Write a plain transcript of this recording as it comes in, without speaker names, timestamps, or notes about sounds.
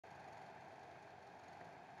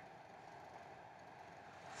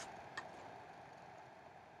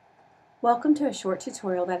Welcome to a short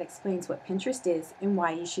tutorial that explains what Pinterest is and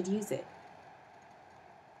why you should use it.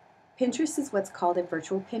 Pinterest is what's called a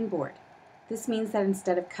virtual pinboard. This means that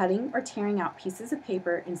instead of cutting or tearing out pieces of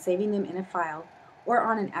paper and saving them in a file or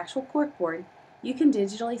on an actual corkboard, you can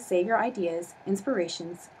digitally save your ideas,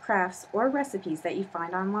 inspirations, crafts, or recipes that you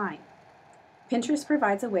find online. Pinterest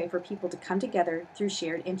provides a way for people to come together through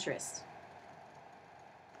shared interests.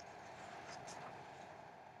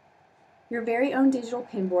 Your very own digital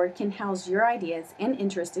pinboard can house your ideas and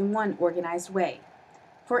interests in one organized way.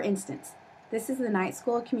 For instance, this is the Knight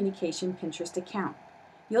School of Communication Pinterest account.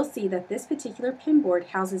 You'll see that this particular pinboard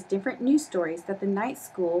houses different news stories that the Knight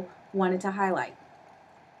School wanted to highlight.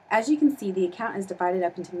 As you can see, the account is divided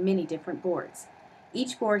up into many different boards.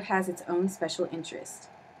 Each board has its own special interest.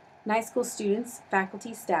 Knight School students,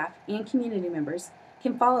 faculty, staff, and community members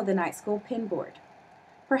can follow the Knight School pinboard.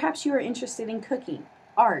 Perhaps you are interested in cooking,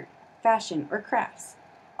 art, fashion, or crafts.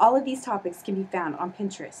 All of these topics can be found on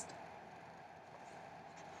Pinterest.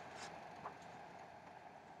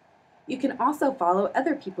 You can also follow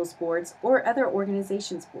other people's boards or other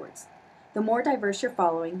organizations' boards. The more diverse your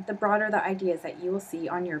following, the broader the ideas that you will see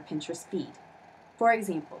on your Pinterest feed. For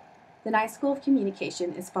example, the Knight School of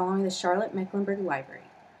Communication is following the Charlotte Mecklenburg Library.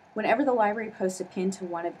 Whenever the library posts a pin to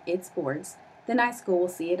one of its boards, the Knight School will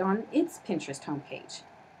see it on its Pinterest homepage.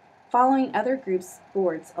 Following other groups'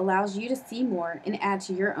 boards allows you to see more and add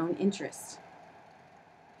to your own interests.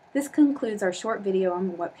 This concludes our short video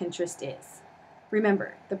on what Pinterest is.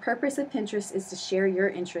 Remember, the purpose of Pinterest is to share your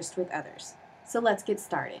interest with others. So let's get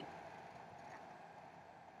started.